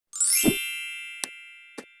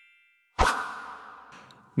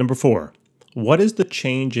Number 4, what is the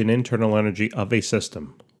change in internal energy of a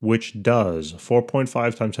system which does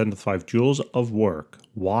 4.5 times 10 to the 5 joules of work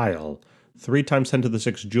while 3 times 10 to the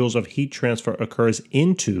 6 joules of heat transfer occurs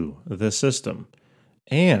into the system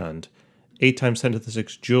and 8 times 10 to the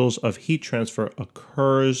 6 joules of heat transfer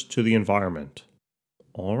occurs to the environment?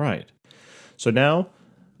 All right. So now,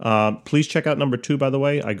 please check out number 2, by the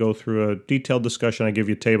way. I go through a detailed discussion. I give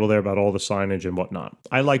you a table there about all the signage and whatnot.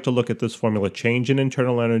 I like to look at this formula. Change in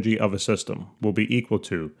internal energy of a system will be equal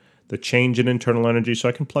to the change in internal energy. So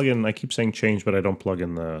I can plug in, I keep saying change, but I don't plug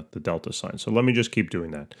in the delta sign. So let me just keep doing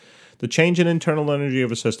that. The change in internal energy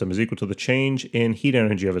of a system is equal to the change in heat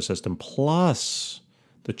energy of a system plus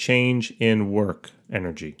the change in work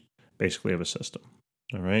energy, basically, of a system.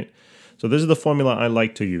 All right. So this is the formula I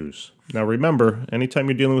like to use. Now remember, anytime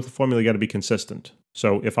you're dealing with a formula, you got to be consistent.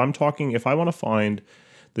 So if I want to find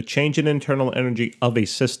the change in internal energy of a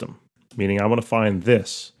system, meaning I want to find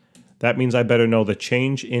this, that means I better know the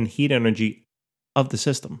change in heat energy of the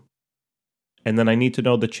system. And then I need to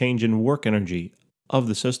know the change in work energy of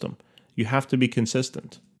the system. You have to be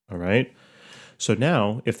consistent, all right? So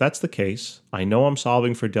now, if that's the case, I know I'm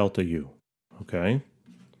solving for delta U, okay?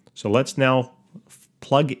 So let's now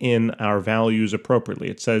plug in our values appropriately.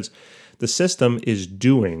 It says the system is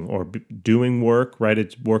doing doing work, right?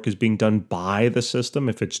 Its work is being done by the system.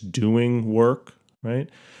 If it's doing work, right?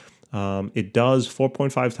 It does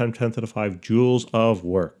 4.5 times 10 to the 5 joules of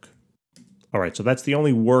work. All right, so that's the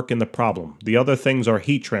only work in the problem. The other things are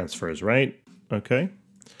heat transfers, right? Okay.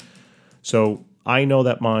 So I know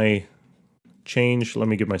that my change, let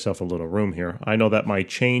me give myself a little room here. I know that my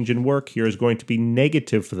change in work here is going to be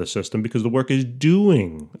negative for the system because the work is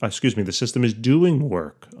doing, the system is doing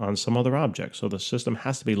work on some other object. So the system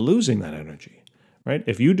has to be losing that energy, right?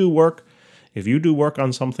 If you do work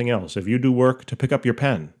on something else, if you do work to pick up your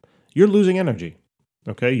pen, you're losing energy,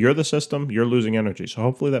 okay? You're the system, you're losing energy. So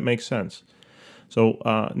hopefully that makes sense. So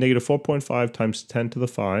negative 4.5 times 10 to the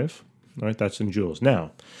 5, right? That's in joules.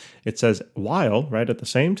 Now, it says while, right, at the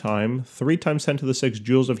same time, 3 times 10 to the 6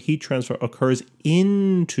 joules of heat transfer occurs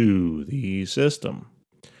into the system.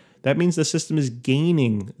 That means the system is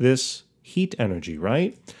gaining this heat energy,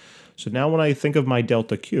 right? So now when I think of my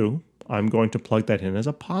delta Q, I'm going to plug that in as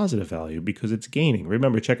a positive value because it's gaining.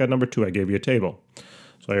 Remember, check out number 2. I gave you a table.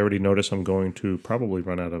 So I already notice I'm going to probably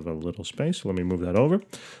run out of a little space. So let me move that over.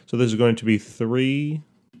 So this is going to be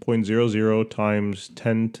 3.00 times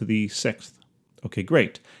 10 to the 6th. Okay,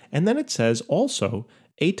 great. And then it says also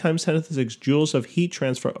 8 times 10 to the 6 joules of heat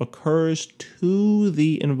transfer occurs to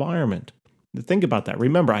the environment. Think about that.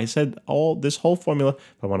 Remember, I said this whole formula,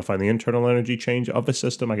 if I want to find the internal energy change of a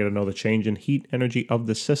system, I got to know the change in heat energy of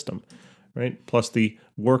the system, right? Plus the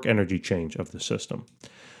work energy change of the system.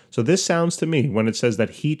 So this sounds to me, when it says that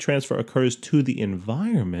heat transfer occurs to the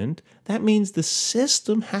environment, that means the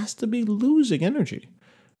system has to be losing energy,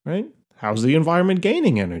 right? How's the environment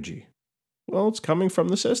gaining energy? Well, it's coming from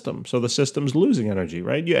the system. So the system's losing energy,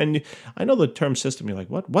 right? And I know the term system, you're like,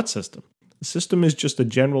 what system? The system is just a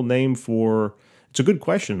general name for, it's a good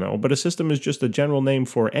question though, but a system is just a general name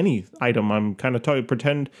for any item. I'm kind of talking,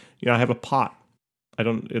 pretend, I have a pot.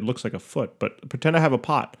 It looks like a foot, but pretend I have a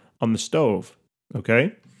pot on the stove,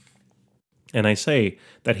 okay? And I say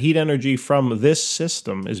that heat energy from this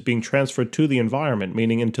system is being transferred to the environment,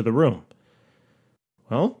 meaning into the room.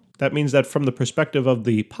 Well, that means that from the perspective of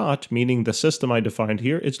the pot, meaning the system I defined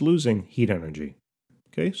here, it's losing heat energy.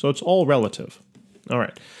 Okay, so it's all relative. All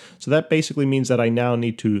right, so that basically means that I now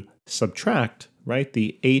need to subtract, right,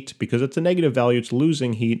 the 8, because it's a negative value, it's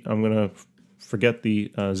losing heat. I'm going to forget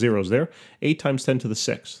the zeros there. 8 times 10 to the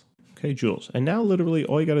 6th, okay, joules. And now literally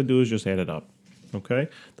all you got to do is just add it up. Okay,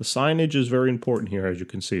 the signage is very important here, as you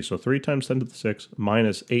can see. So 3 times 10 to the 6th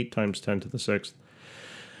minus 8 times 10 to the 6th.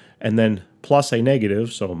 And then plus a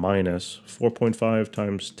negative, so minus 4.5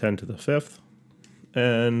 times 10 to the 5th.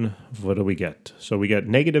 And what do we get? So we get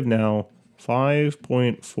negative now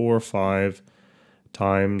 5.45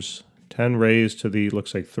 times 10 raised to the,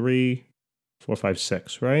 looks like 3, 4, 5,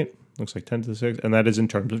 6, right? Looks like 10 to the 6th, and that is in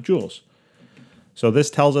terms of joules. So this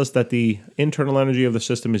tells us that the internal energy of the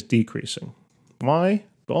system is decreasing. Why?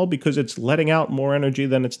 Well, because it's letting out more energy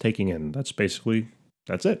than it's taking in. That's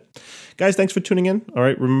it. Guys, thanks for tuning in. All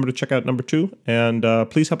right, remember to check out number 2. And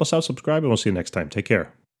please help us out, subscribe, and we'll see you next time. Take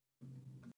care.